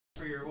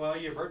for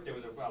your birthday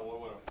was about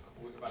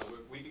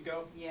a week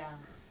ago. Yeah.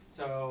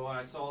 So when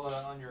I saw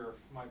that on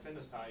my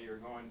fitness pal, you were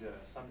going to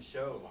some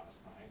show last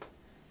night.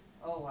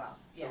 Oh wow.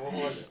 Yeah. So what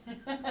was it?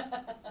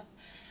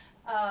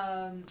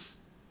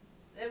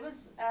 It was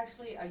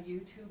actually a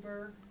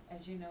YouTuber.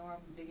 As you know, I'm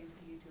big into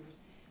YouTubers.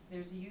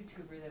 There's a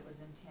YouTuber that was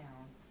in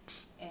town,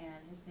 and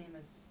his name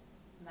is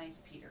Nice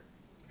Peter.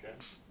 Okay.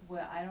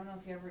 Well, I don't know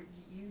if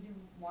you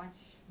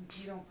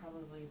don't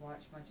probably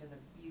watch much of the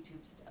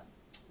YouTube stuff.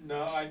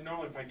 No, I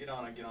normally if I get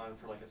on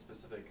for like a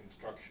specific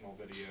instructional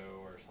video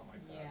or something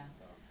like that. Yeah.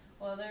 So.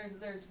 Well,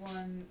 there's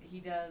one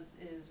he does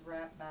is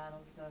rap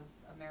battles of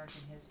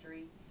American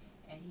history,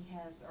 and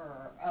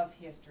of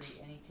history,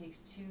 and he takes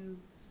two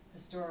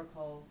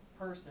historical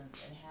persons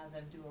and have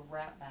them do a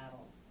rap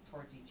battle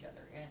towards each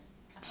other, and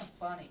it's kind of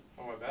funny.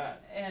 Oh, I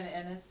bet.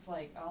 And it's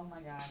like, oh my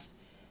gosh,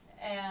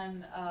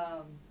 and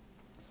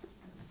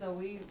so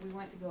we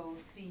went to go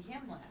see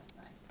him last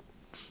night.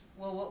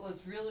 Well, what was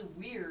really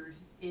weird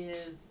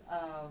is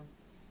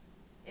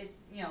it's,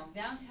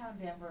 downtown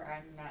Denver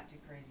I'm not too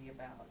crazy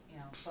about,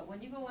 but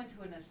when you go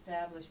into an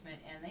establishment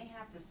and they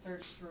have to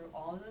search through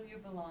all of your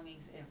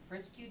belongings and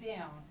frisk you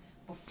down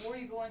before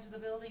you go into the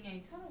building, and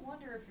you kind of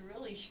wonder if you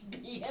really should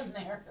be in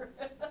there.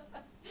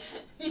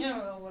 You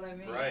know what I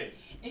mean? Right.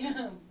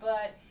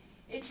 But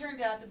it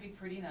turned out to be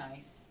pretty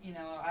nice.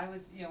 I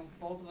was,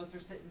 both of us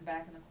are sitting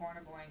back in the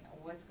corner going,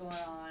 what's going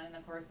on? And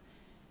of course,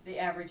 the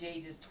average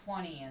age is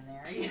 20 in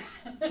there,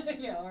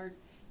 or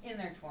in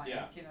their 20s,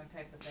 yeah.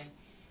 Type of thing.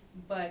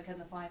 But come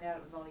to find out,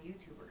 it was all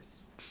YouTubers,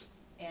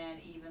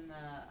 and even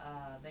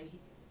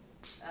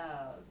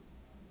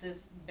this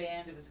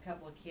band, it was a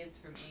couple of kids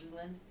from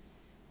England,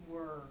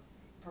 were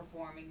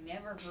performing.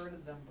 Never heard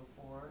of them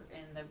before,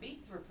 and the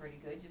beats were pretty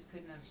good. Just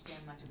couldn't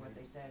understand much of what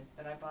they said.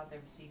 But I bought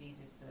their CD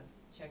just to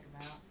check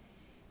them out,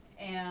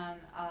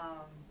 and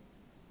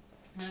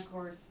of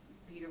course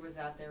Peter was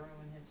out there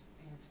with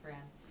his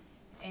friend,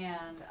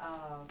 and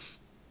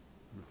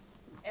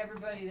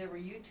everybody that were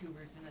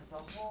YouTubers, and it's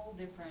a whole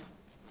different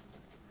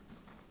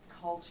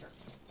culture,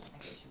 I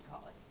guess you'd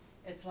call it.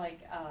 It's like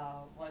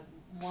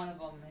one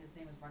of them, his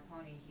name is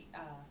Marconi,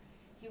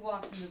 he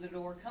walks into the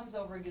door, comes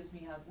over and gives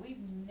me a hug. We've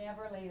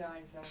never laid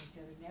eyes on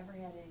each other, never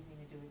had anything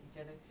to do with each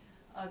other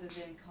other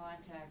than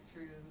contact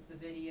through the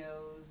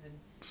videos and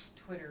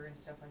Twitter and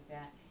stuff like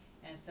that.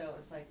 And so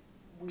it was like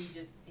we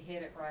just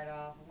hit it right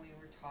off, and we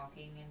were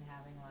talking and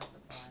having lots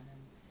of fun,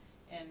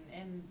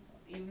 and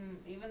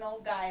even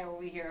old guy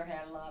over here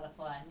had a lot of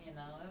fun, It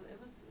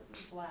was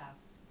a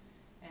blast.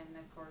 And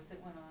of course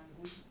it went on.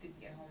 We didn't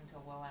get home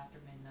until well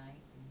after midnight,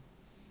 and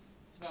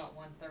it's about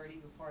 1:30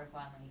 before I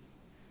finally.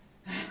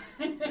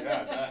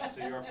 Yeah, I bet.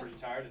 So you were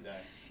pretty tired today.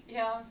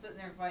 Yeah, I'm sitting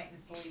there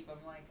fighting sleep. I'm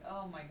like,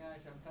 oh my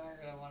gosh, I'm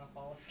tired. I want to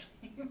fall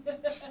asleep.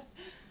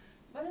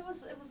 But it was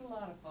a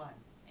lot of fun,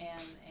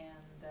 and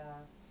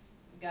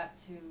got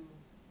to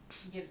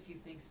get a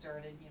few things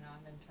started.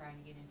 I've been trying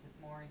to get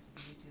more into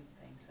the YouTube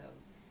thing, so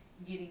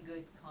getting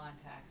good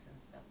contacts and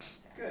stuff like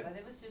that. Good. But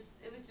it was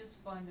just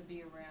fun to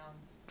be around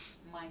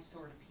my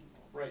sort of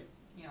people. Right.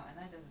 And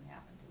that doesn't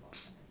happen too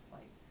often. It's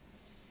like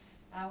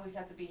I always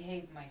have to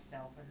behave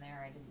myself, and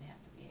there I didn't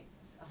have to behave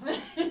myself.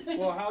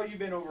 Well, how have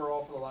you been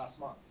overall for the last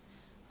month?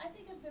 I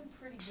think I've been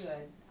pretty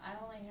good. I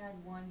only had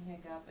one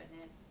hiccup, and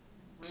it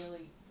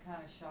really kind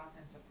of shocked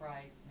and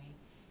surprised me.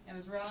 It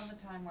was around the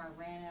time where I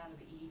ran out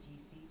of the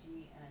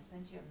EGCG, and I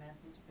sent you a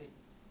message, but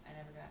I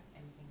never got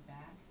anything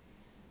back.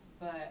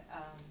 But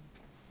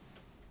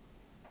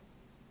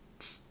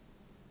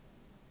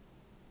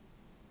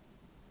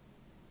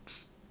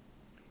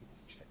Let's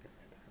check it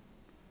right there.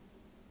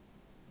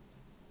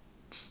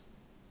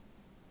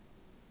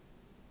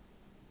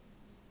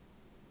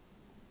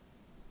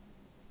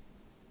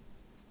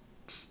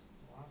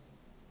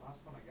 The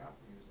last one I got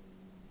from you was in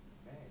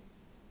May.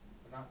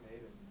 Or not May,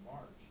 but in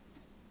March.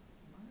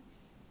 March?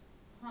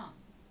 Huh.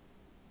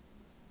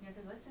 Yeah,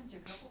 because I sent you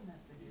a couple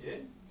messages. You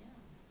did? Yeah.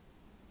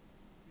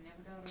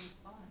 Never got a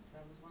response.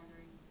 I was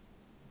wondering.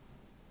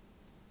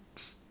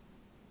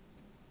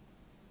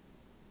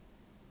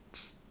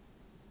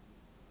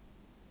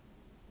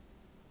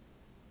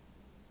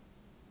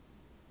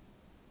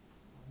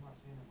 I'm not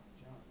seeing it in my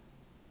junk.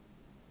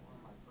 Or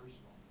in my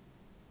personal.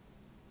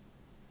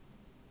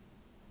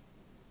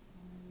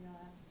 Well, maybe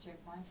I'll have to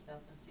check my stuff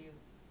and see if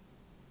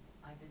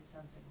I did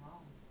something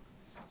wrong.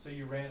 So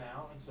you ran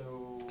out, and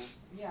so.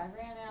 Yeah, I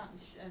ran out,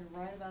 and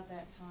right about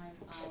that time,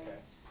 I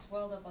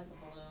swelled up like a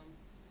balloon,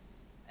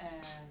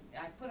 and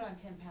I put on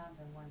 10 pounds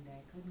in one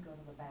day. Couldn't go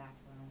to the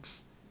bathroom.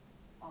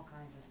 All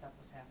kinds of stuff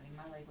was happening.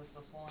 My leg was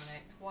so swollen.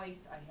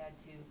 Twice I had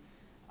to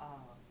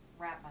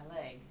wrap my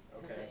leg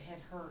because it had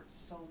hurt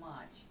so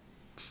much,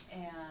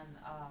 and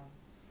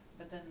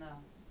but then the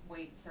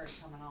weight started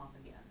coming off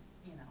again.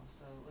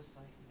 So it was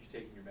like. You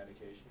taking your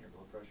medication, your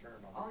blood pressure,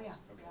 and all that? Oh yeah,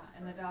 okay. yeah.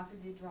 And the doctor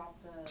did drop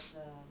the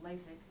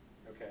LASIK.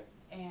 Okay.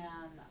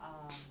 And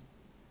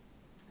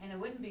it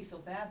wouldn't be so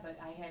bad, but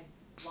I had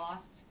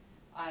lost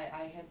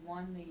I had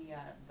won the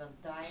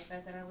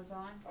DietBet that I was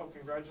on. Oh,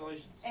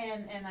 congratulations.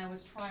 And I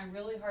was trying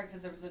really hard,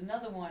 because there was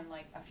another one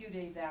like a few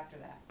days after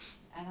that,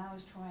 and I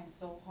was trying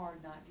so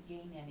hard not to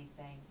gain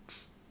anything.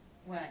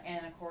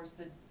 And of course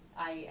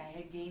I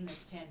had gained this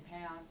 10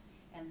 pounds,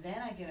 and then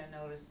I get a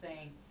notice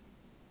saying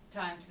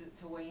time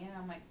to weigh in.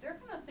 I'm like, they're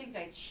gonna think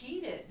I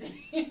cheated.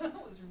 You know,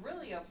 I was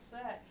really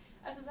upset.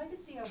 I says I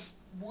could see a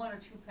 1 or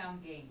 2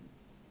 pound gain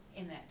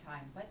in that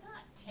time, but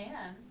not 10.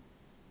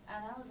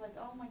 And I was like,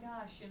 oh my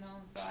gosh, you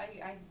know, so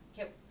I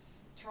kept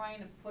trying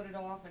to put it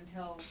off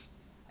until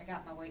I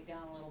got my weight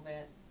down a little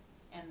bit,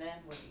 and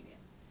then weighed in.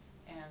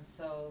 And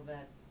so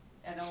that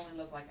it only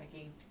looked like I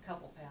gained a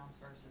couple pounds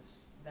versus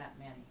that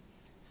many.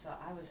 So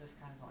I was just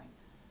kind of going,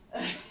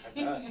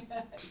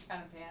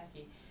 kind of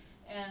panicky.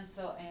 And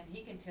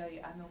he can tell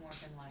you, I've been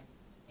working like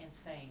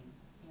insane.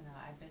 You know,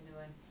 I've been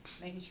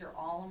making sure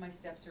all of my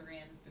steps are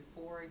in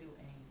before I do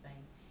anything.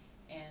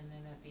 And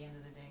then at the end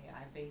of the day,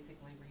 I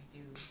basically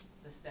redo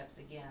the steps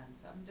again.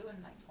 So I'm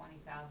doing like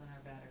 20,000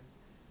 or better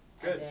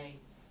a day.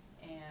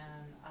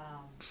 And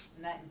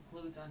that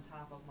includes on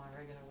top of my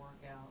regular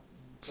workout.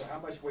 So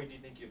how much weight do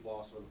you think you've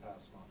lost over the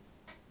past month?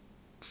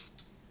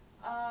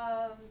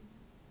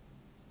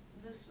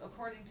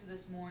 According to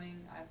this morning,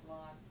 I've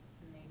lost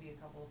maybe a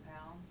couple of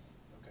pounds.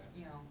 Okay.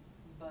 You know,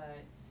 but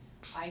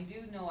I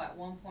do know at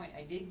one point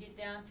I did get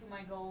down to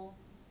my goal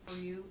for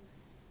you,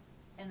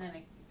 and then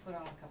I put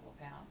on a couple of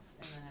pounds,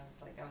 and then I was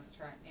like, I was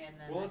trying, and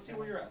then. Well, let's see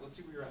where you're at. Let's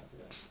see where you're at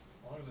today.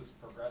 As long as it's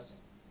progressing.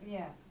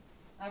 Yeah,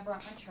 I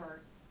brought my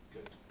chart.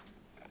 Good.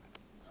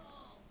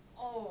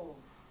 Oh.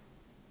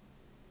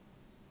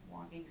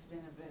 Walking's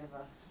been a bit of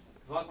a.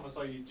 Because last time I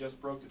saw you just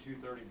broke the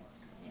 230 mark.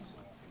 Yeah. So.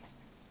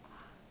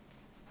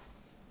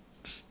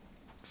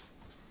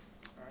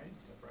 All right,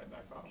 step right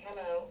back off.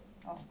 Hello.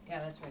 Oh, yeah,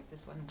 that's right.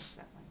 This one was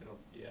that one. It'll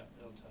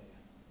tell you.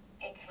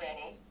 It's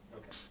ready.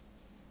 Okay.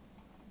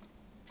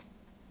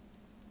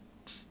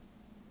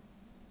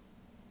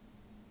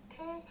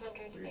 So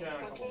you're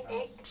down a couple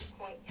pounds.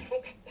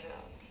 228.6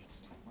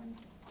 pounds.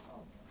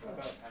 Oh,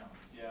 About a pound,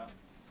 yeah,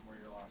 from where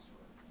your last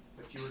were.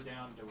 But you were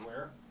down to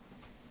where?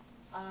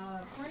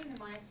 According to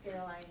my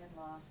scale, I had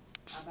lost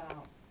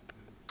about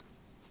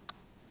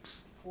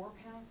 4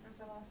 pounds since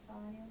I last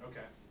saw you.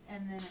 Okay.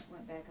 And then it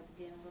went back up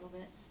again a little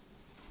bit.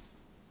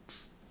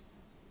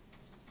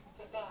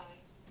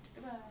 Goodbye.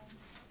 Goodbye.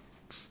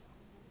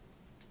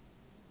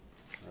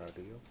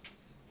 Radio.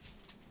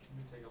 Let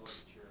me take a look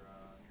at your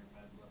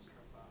med list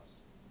real fast.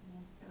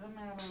 Yeah, 'cause I'm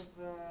out of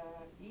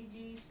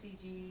EG,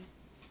 CG,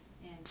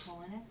 and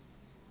clinics.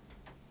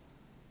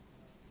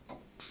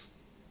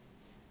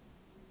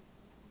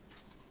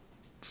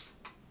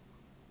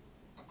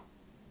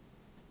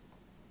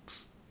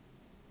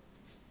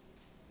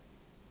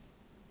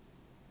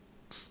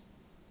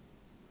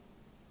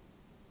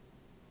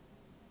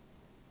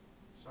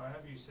 So I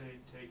have you say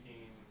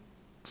taking,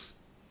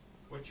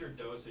 what's your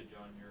dosage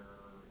on your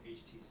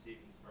HTC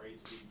or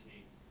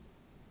HCT?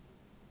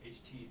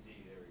 HTZ,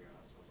 there we go.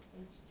 That's what I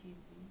was looking for.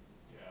 HTZ.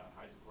 Yeah,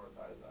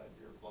 hydrochlorothiazide,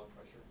 your blood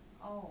pressure.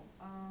 Oh,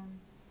 I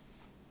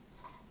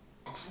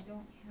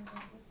don't have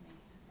that with me.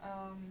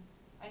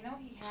 I know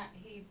he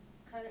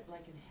cut it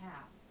like in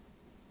half.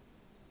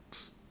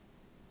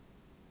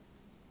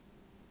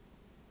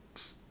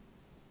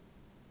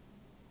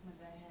 But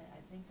I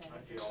think that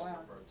I'd is be a also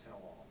while. for a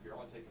Tenolol. You're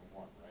only taking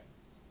one, right?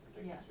 You're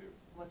taking Yeah. two.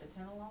 What, the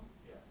Tenolol?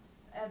 Yeah.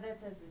 That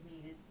says is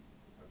needed.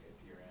 Okay,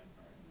 PRN,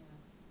 all right.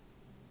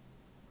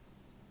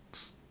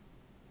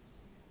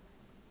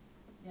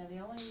 Yeah, the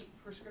only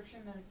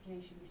prescription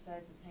medication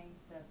besides the pain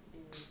stuff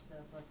is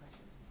the blood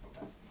pressure.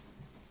 Okay.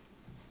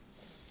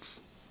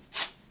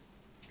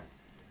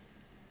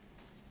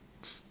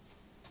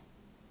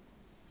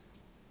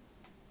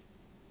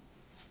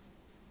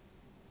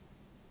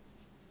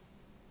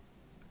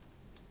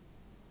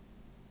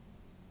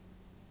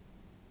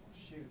 Well,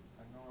 shoot,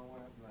 I don't know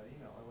what happened to that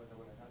email. I would have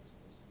had some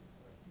of those things,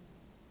 but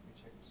let me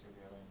check and see if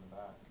we have any in the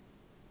back.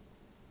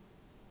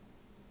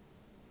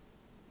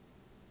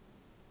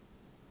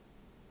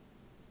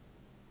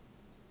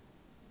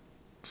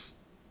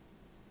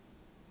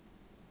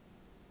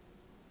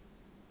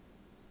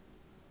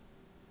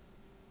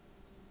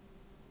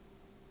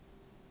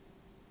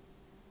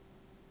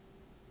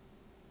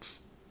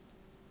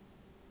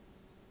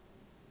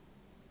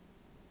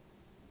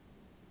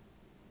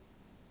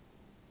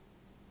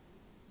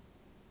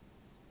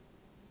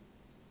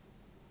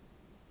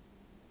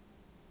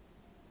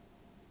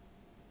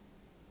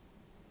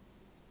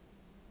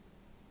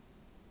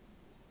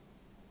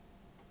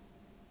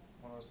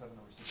 $107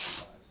 over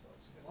 65, so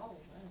it's good. Whoa,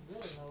 that is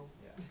really low.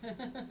 Yeah.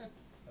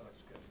 That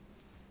looks good.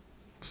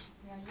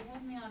 Yeah, you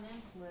had me on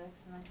Inflix,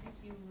 and I think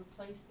you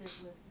replaced it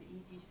with the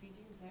EGCG,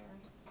 is that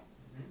right?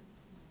 Mm-hmm.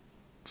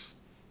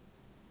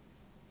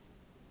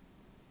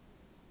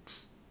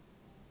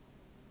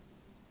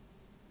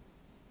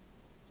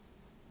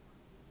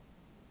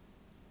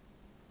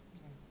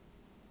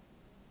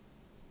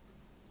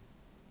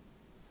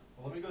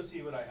 Well, let me go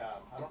see what I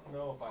have. I don't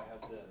know if I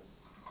have this.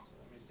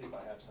 Let me see if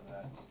I have some of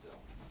that still.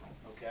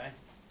 Okay?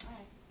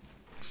 Alright.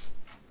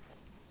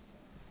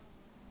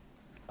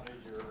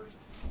 measure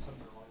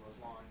something along those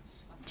lines.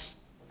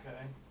 Okay.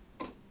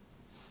 Okay?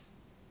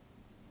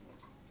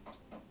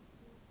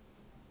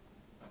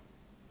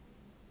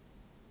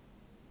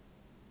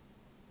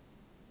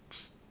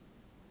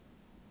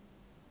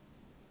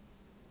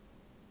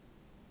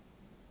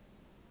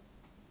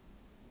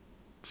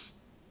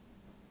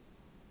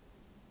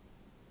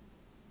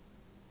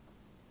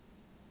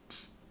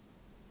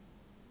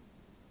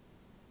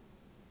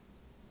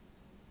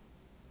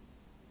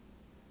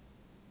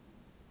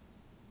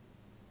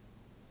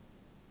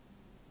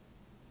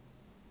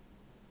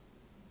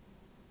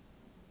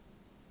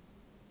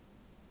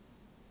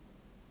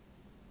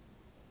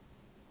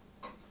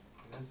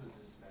 And this is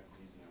just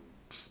magnesium.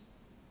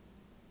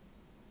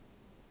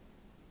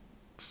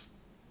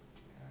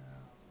 Yeah.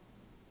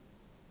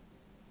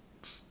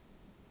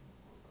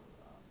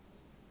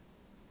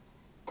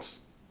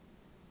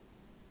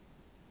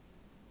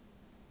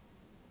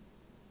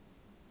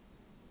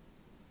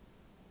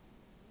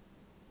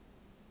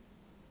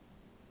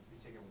 You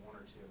taking one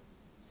or two?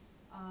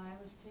 I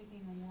was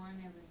taking one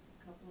every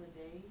couple of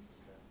days,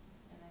 Okay.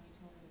 and then you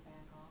told me to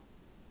back off.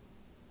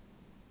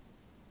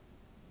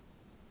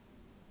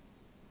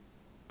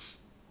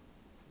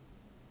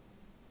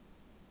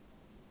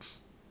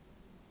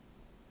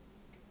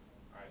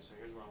 Alright, so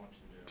here's what I want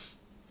you to do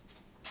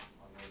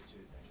on those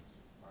two things,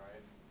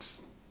 alright?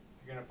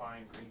 You're gonna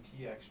find green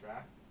tea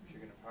extract, which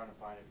you're gonna try to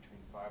find it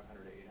between 500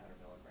 to 800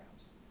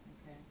 milligrams.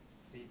 Okay.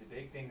 See, the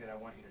big thing that I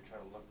want you to try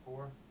to look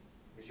for,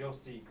 is you'll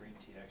see green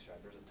tea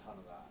extract, there's a ton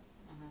of that,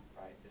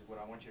 right? Is what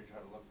I want you to try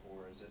to look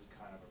for is this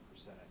kind of a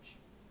percentage.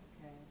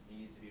 Okay.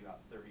 Needs to be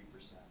about 30%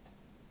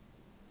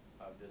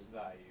 of this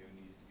value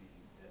needs to be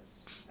this.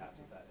 That's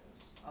what that is.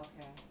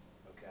 Okay.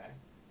 Okay?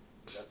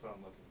 So that's what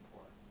I'm looking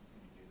for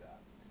when you do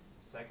that.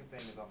 Second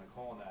thing is on the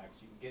Colonex,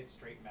 you can get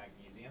straight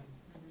magnesium,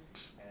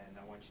 and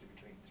I want you to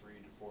between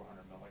 300 to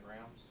 400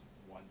 milligrams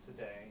once a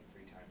day,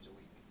 3 times a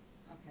week.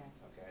 Okay.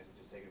 Okay, so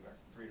just take it about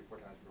 3 to 4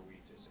 times per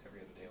week, just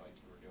every other day like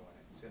you were doing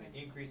it. It's going to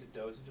Okay. increase the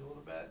dosage a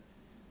little bit,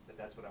 but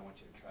that's what I want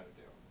you to try to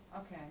do.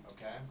 Okay.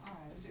 Okay?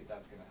 Alright. Let's see if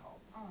that's going to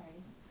help.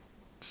 Alrighty.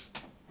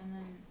 And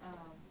then,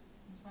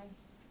 here's my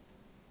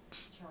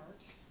chart.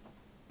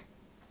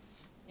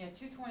 Yeah,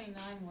 229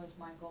 was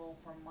my goal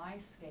for my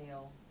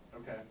scale.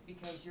 Okay.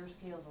 Because your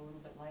scale's a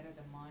little bit lighter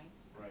than mine.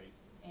 Right.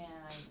 And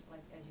I,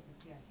 like, as you can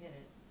see, I hit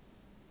it.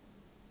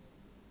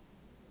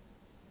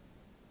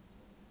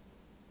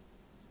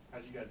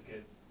 How'd you guys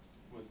get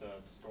with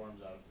the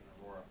storms out in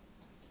Aurora?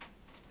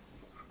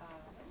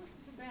 It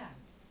wasn't too bad.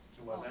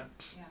 It wasn't?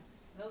 Yeah.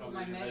 Those Oh, are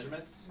my those are your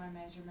measurements? my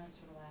measurements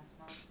for the last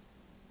month.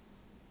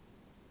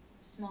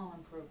 Small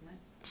improvement.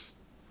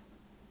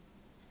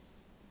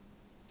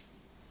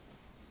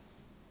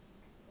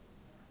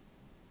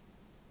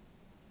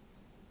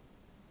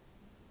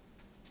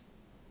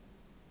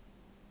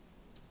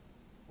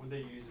 What they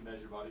use to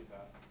measure body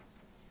fat?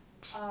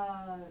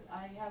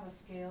 I have a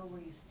scale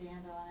where you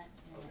stand on it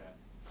and Okay.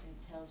 it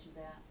tells you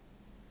that.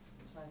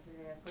 So I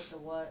figured I'd put the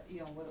what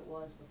it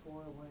was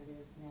before and what it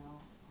is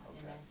now in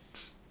Okay. there.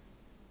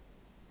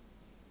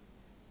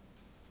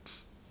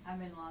 I've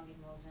been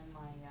logging those in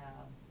my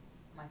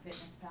my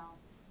FitnessPal.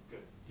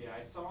 Good. Yeah,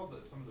 I saw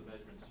some of the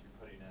measurements you're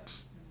putting in.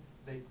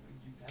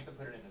 You have to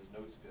put it in as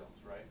notes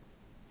fields, right?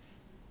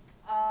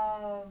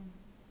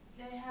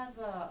 It has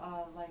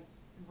a like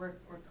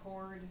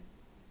record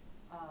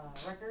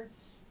records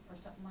or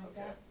something like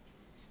Okay. that.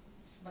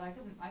 But I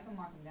can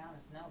mark them down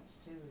as notes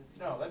too. If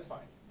you No, that's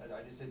fine.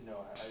 I just didn't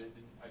know.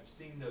 I've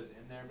seen those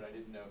in there, but I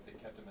didn't know if they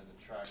kept them as a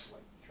track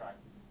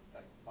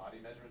body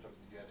measurements, or if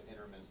you had to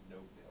enter them as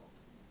note field.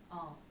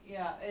 Oh,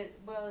 yeah. It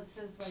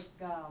says like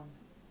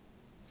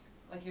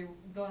you're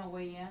gonna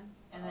weigh in,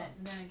 and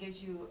then it gives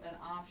you an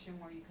option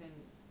where you can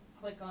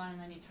click on, and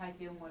then you type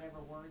in whatever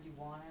word you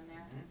want in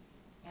there.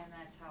 And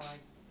that's how I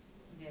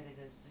did it,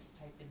 is just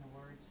type in the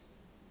words.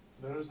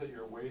 Notice that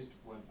your waist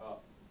went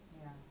up.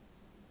 Yeah.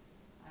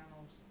 I don't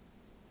know.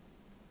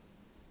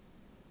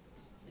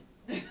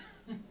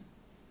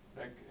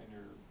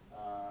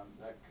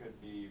 That could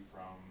be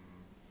from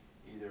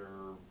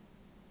either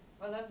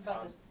Well, that was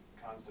about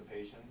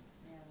constipation.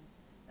 yeah.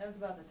 That was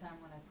about the time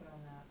when I put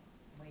on that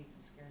weight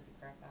and scared the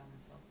crap out of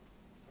myself.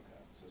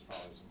 Okay, so it's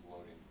probably some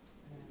bloating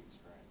that Yeah. you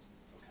experienced.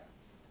 Okay.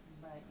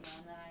 But yeah,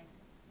 and then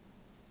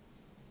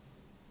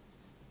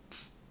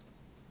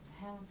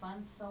having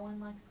fun sewing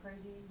like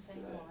crazy and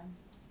saying Good. on,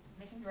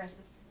 making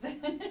dresses.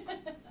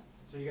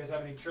 So you guys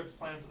have any trips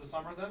planned for the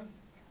summer then?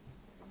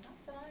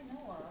 Not that I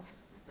know of.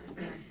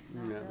 Not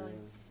Not really.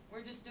 really.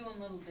 We're just doing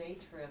little day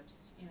trips,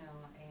 and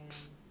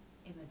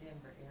in the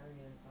Denver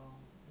area is all.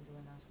 I'm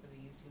doing those for the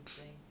YouTube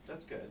thing.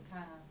 That's good.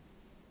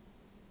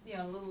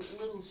 Kinda,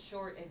 little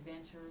short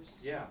adventures.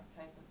 Yeah.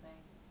 Type of thing.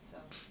 So,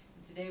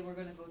 and today we're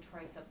gonna go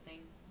try something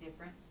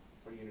different.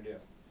 What are you gonna do?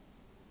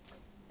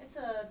 It's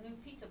a new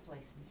pizza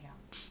place in town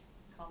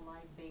called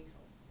Live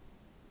Basil.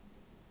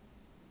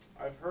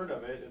 I've heard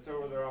of it. It's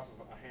over there off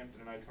of Hampton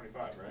and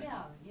I-25, right?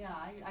 Yeah.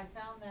 I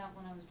found that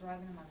when I was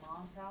driving to my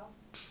mom's house,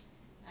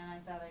 and I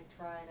thought I'd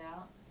try it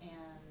out,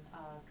 and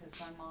 'cause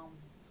my mom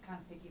kind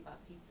of picky about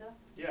pizza.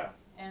 Yeah.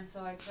 And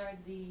so I tried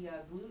the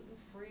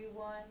gluten-free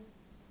one,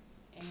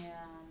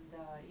 and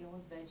you know,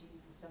 with veggies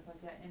and stuff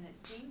like that, and it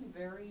seemed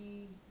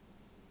very.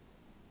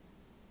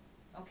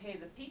 Okay,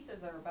 the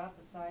pizzas are about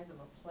the size of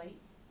a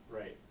plate.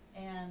 Right.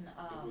 And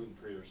The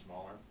gluten-free are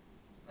smaller.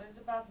 it's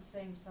about the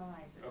same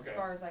size, Okay. as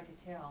far as I could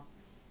tell.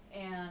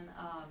 And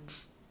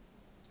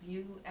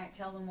you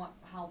tell them what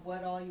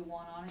all you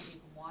want on it. You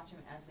can watch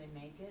them as they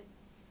make it,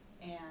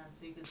 and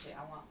so you can say,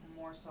 I want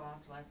more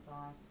sauce, less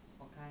sauce,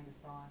 what kind of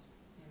sauce,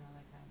 you know,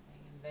 that kind of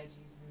thing, and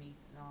veggies and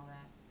meats and all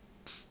that.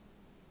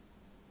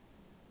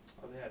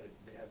 Oh, they have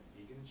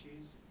vegan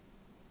cheese?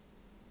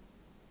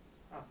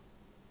 Huh.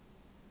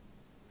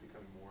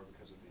 Becoming more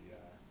because of the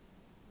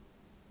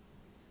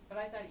But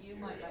I thought you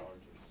might dairy like.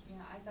 allergies.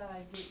 Yeah, I thought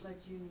I'd let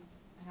you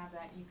have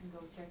that. You can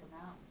go check them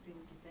out and see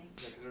what you think.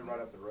 Yeah, 'cause they're right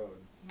up the road,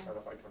 Yeah. right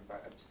off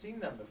I-25. I've seen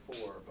them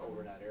before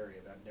over in that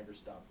area, but I've never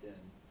stopped in.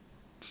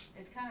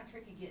 It's kind of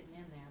tricky getting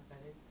in there, but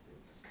it's.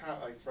 It's kind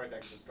of like it's right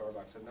next to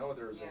Starbucks. I know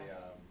there's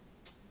Yeah.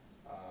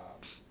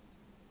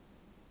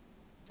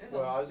 There's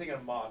well, I was thinking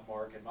of Mod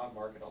Market. Mod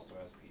Market also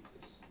has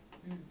pizzas.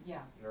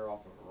 Yeah. And they're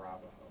off of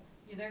Arapahoe.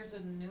 Yeah, there's a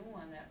new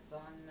one that's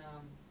on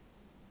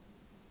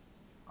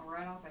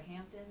right off of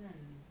Hampton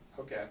and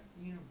Okay.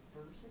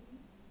 University.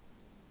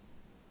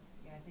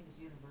 Yeah, I think it's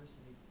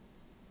University.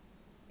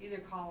 Either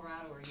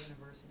Colorado or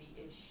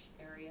University-ish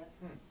area.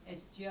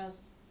 It's just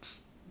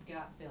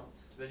got built.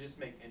 So they just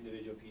make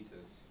individual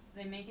pizzas.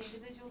 They make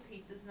individual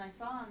pizzas, and I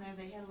saw on there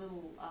they had a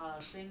little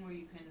thing where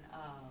you can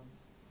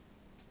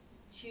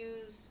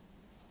choose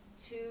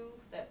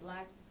that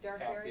black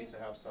dark Half area. pizza,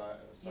 half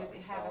size. You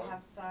could have a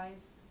half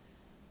size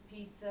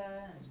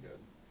pizza. That's good.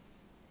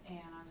 And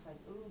I was like,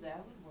 ooh,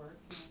 that would work,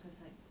 you know, 'cause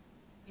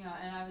you know,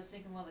 and I was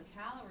thinking, well, the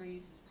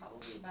calories is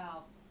probably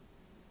about,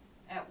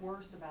 at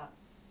worst, about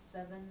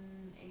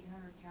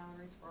 700-800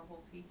 calories for a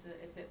whole pizza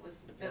if it was.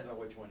 Depends on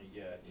which one you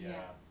get.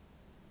 Yeah.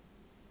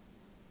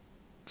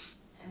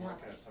 I'm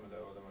looking at some of the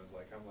other ones.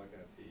 Like I'm looking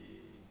at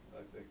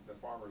the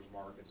farmers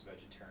markets.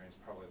 Vegetarian's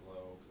probably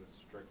low because it's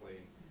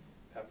strictly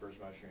peppers,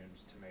 mushrooms,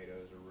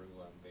 tomatoes,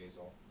 arugula, and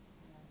basil.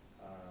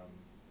 Yeah.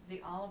 The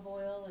olive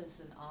oil is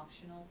an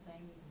optional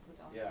thing you can put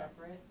on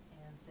separate,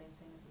 and same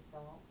thing as the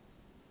salt.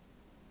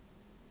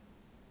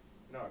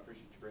 No, I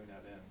appreciate you bringing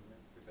that in. I'm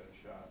gonna give that a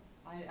shot.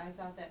 I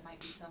thought that might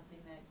be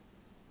something that,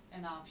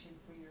 an option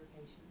for your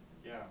patients.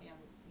 And Yeah. you know,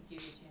 give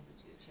you a chance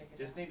to check it out.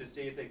 Just need to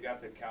see if they've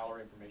got the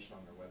calorie information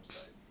on their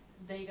website.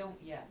 They don't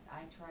yet.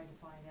 I tried to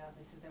find out.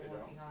 They said they're They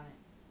working don't? on it.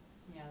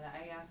 Yeah,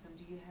 I asked them,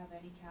 do you have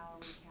any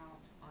calorie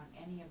count on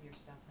any of your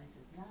stuff? And they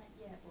said, not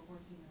yet. We're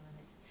working on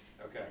it.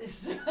 Okay.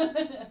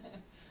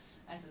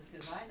 I said,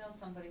 because I know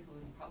somebody who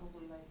would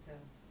probably like to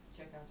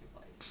check out your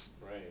place.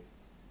 Right.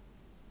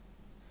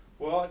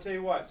 Well, I'll tell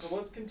you what. So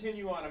let's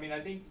continue on. I mean,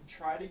 I think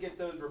try to get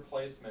those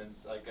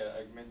replacements, like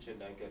I mentioned,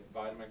 like at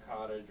Vitamin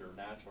Cottage or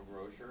Natural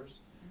Grocers,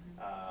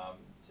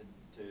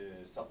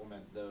 to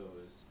supplement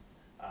those.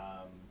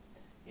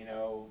 You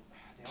know,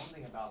 the only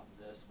thing about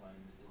this one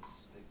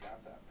is they've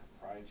got that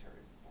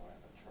proprietary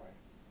blend, the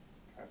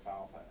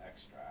trifalfa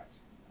extract.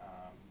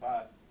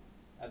 But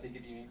I think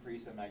if you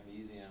increase the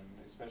magnesium,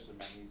 especially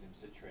magnesium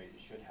citrate,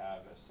 it should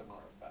have a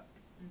similar effect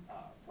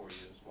for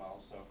you as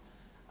well. So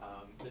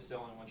this is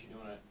only once you're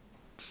doing it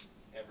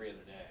every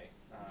other day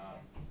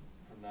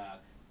from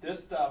that. This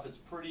stuff is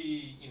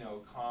pretty, you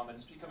know, common.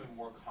 It's becoming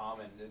more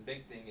common. The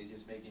big thing is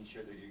just making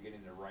sure that you're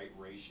getting the right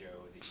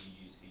ratio of the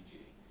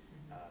EGCG.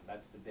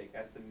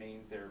 That's the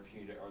main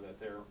therapeutic or the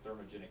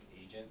thermogenic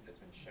agent that's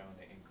been shown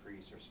to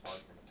increase or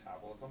spark your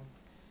metabolism.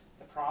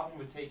 The problem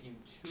with taking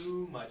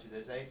too much of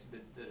this, I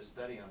actually did a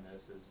study on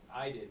this, as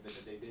I did, but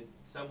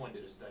someone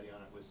did a study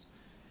on it, was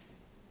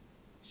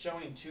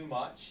showing too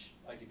much.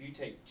 Like if you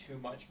take too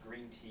much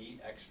green tea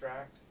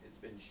extract, it's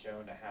been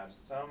shown to have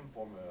some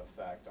form of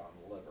effect on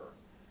liver,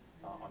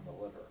 on the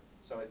liver.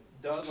 So it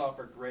does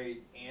offer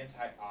great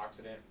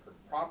antioxidant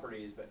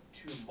properties, but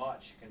too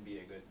much can be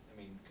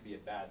could be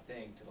a bad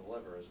thing to the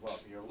liver as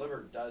well. So your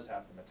liver does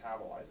have to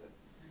metabolize it.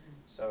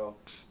 So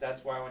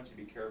that's why I want you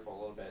to be careful a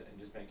little bit and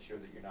just make sure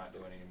that you're not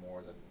doing any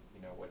more than,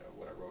 you know, what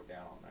I wrote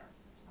down on there.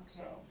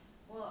 Okay. So.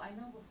 Well, I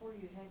know before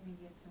you had me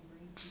get some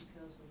green tea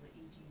pills with the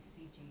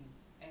EGCG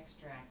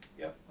extract.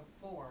 Yep.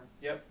 Before.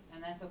 Yep.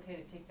 And that's okay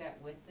to take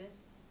that with this?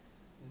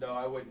 No,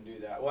 I wouldn't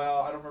do that.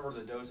 Well, I don't remember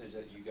the dosage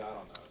that you got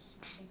on those.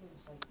 I think it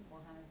was like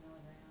 400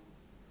 milligrams,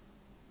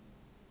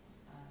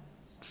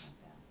 something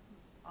like that.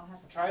 I'll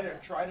have to Try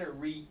to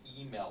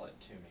re-email it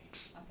to me.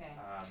 Okay.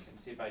 And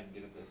see if I can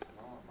get it this.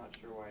 No, I'm not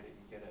sure why I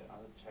didn't get it.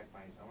 I'll check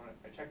I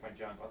check my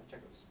junk. I'll have to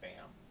check the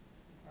spam.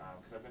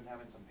 Because I've been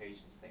having some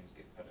patients things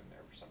get put in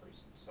there for some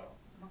reason. So.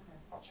 Okay.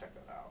 I'll check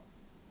that out.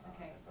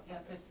 Okay.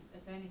 Yeah, because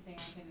if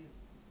anything, I can,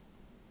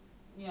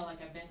 you know,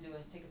 like I've been doing,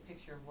 is take a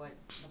picture of what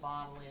the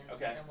bottle is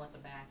and what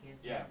the back is.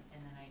 Yeah.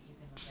 And then you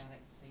can look at it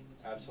and see what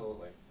you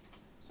Absolutely.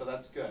 So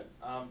that's good.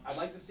 I'd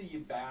like to see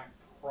you back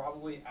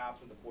probably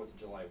after the 4th of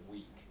July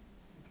week.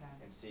 Okay.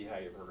 And see how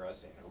you're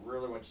progressing. I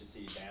really want you to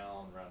see you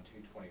down around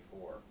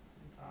 224.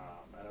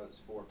 I know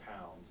it's 4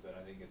 pounds, but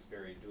I think it's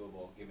very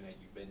doable given that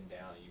you've been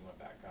down and you went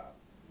back up.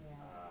 Yeah.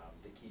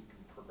 To keep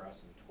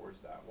progressing towards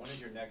that. When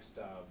is your next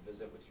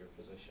visit with your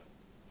physician?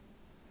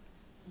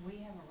 We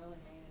haven't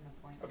really made an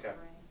appointment Okay,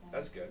 for anything.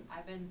 that's good.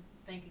 I've been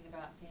thinking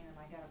about seeing him.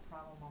 I got a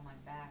problem on my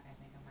back. I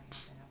think I might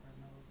have to have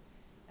removed.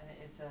 And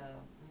it's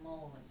a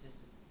mole that's just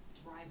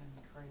driving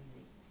me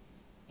crazy.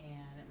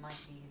 And it might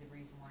be the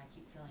reason why I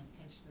keep feeling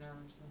pinched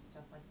nerves and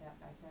stuff like that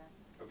back there.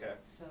 Okay.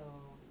 So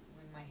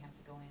we might have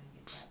to go in and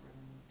get that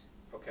removed.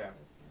 Okay.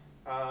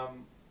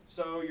 Because,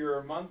 So you're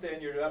a month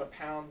in, you're about a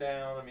pound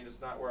down. I mean, it's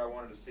not where I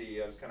wanted to see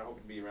you. I was kind of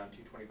hoping to be around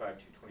 225,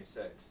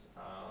 226.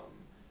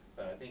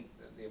 But I think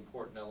the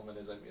important element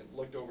is I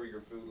looked over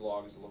your food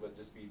logs a little bit.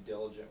 Just be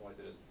diligent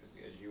with it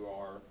as you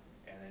are.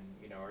 And then,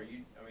 are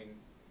you doing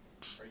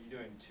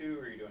 2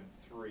 or are you doing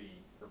 3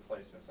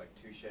 replacements, like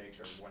 2 shakes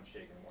or 1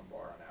 shake and 1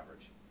 bar on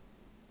average?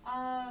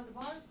 The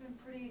bar's been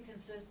pretty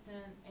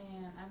consistent,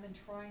 and I've been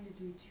trying to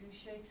do 2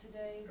 shakes a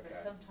day, but Okay.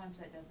 sometimes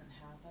that doesn't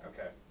happen.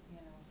 Okay.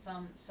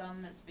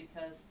 Some it's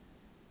because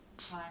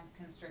time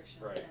constrictions,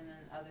 Right. and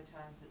then other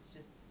times it's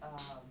just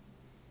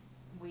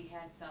we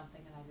had something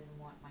and I didn't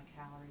want my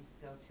calories to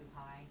go too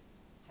high,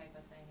 type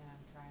of thing, and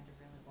I'm trying to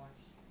really watch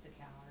the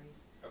calories.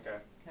 Okay.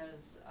 Because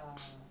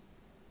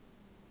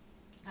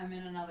I'm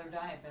in another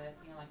DietBet.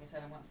 Like I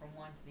said, I went from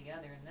one to the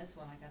other, and this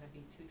one I got to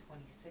be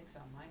 226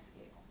 on my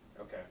scale.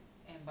 Okay.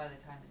 And by the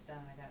time it's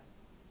done, I got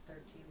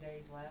 13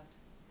 days left.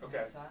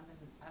 Okay. So I've been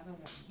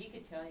he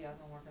could tell you I've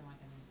been working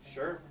like an insane.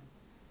 Sure. woman.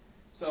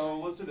 So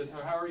let's do this.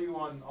 So how are you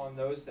on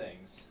those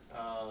things?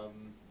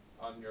 On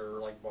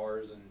your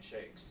bars and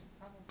shakes?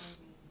 Probably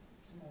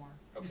some more.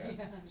 Okay.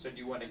 Yeah. So do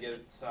you want to get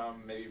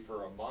some maybe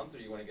for a month, or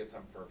you want to get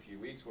some for a few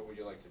weeks? What would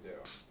you like to do?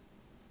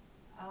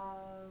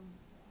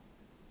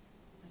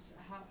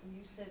 How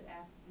you said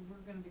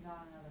we're going to be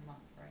gone another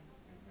month, right?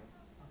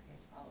 Mm-hmm. Okay,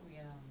 it's probably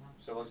another month.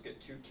 So let's get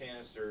 2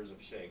 canisters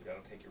of shake.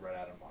 That'll take you right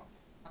out a month.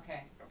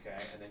 Okay. Okay,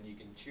 and then you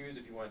can choose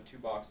if you want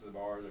 2 boxes of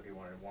bars, or if you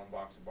wanted 1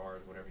 box of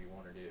bars, whatever you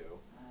want to do.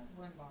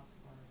 1 box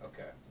of bars.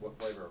 Okay. What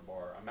flavor of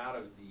bar? I'm out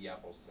of the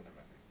apple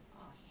cinnamon.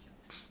 Oh,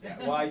 shucks. Yeah.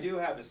 Well, I do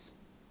have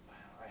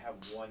I have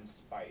 1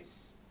 spice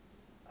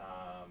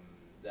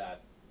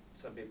that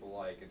some people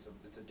like. It's a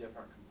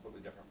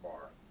completely different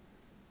bar.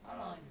 I'm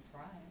willing to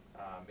try it.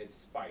 It's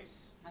spice.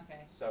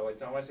 Okay. So when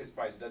I say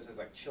spice, it does taste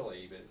like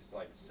chili, but it's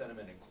like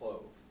cinnamon and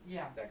clove.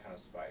 Yeah. That kind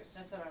of spice.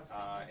 That's what I was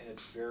thinking. And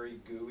it's very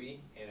gooey,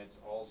 and it's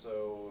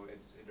also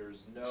there's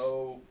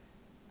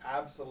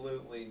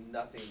absolutely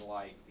nothing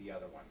like the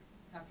other one.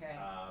 Okay.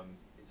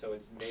 So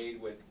it's made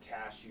with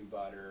cashew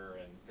butter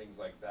and things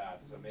like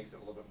that, so it makes it a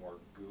little bit more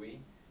gooey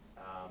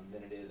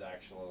than it is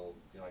actual,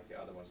 like the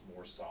other one's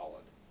more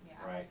solid. Yeah,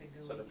 right? I like the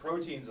gooey. So the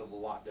protein's a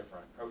lot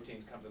different.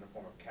 Proteins comes in the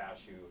form of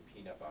cashew and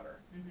peanut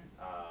butter, Mhm.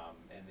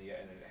 and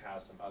it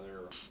has some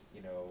other, I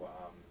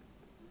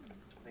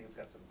think it's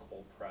got some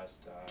cold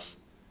pressed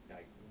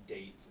like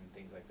dates and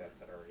things like that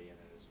are already in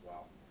it as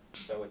well.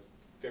 So it's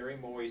very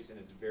moist and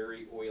it's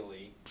very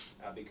oily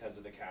because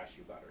of the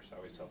cashew butter. So I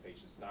always tell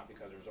patients not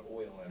because there's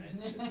oil in it,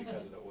 it's just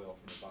because of the oil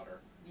from the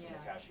butter, from the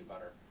Yeah. cashew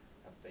butter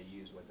that they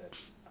use with it.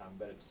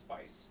 But it's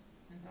spice.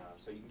 Mhm.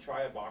 So you can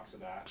try a box of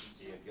that and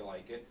see if you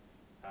like it.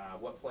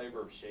 What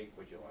flavor of shake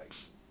would you like?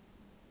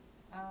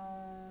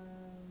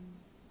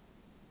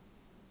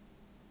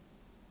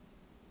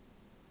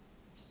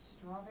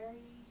 Strawberry.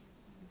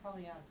 You're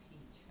probably out of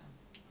peach,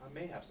 huh? I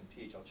may have some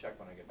peach. I'll check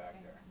when I get back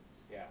Okay. there.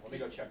 Yeah, let me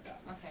go check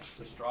that. Okay.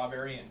 So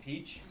strawberry and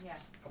peach? Yeah.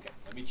 Okay,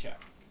 let me check.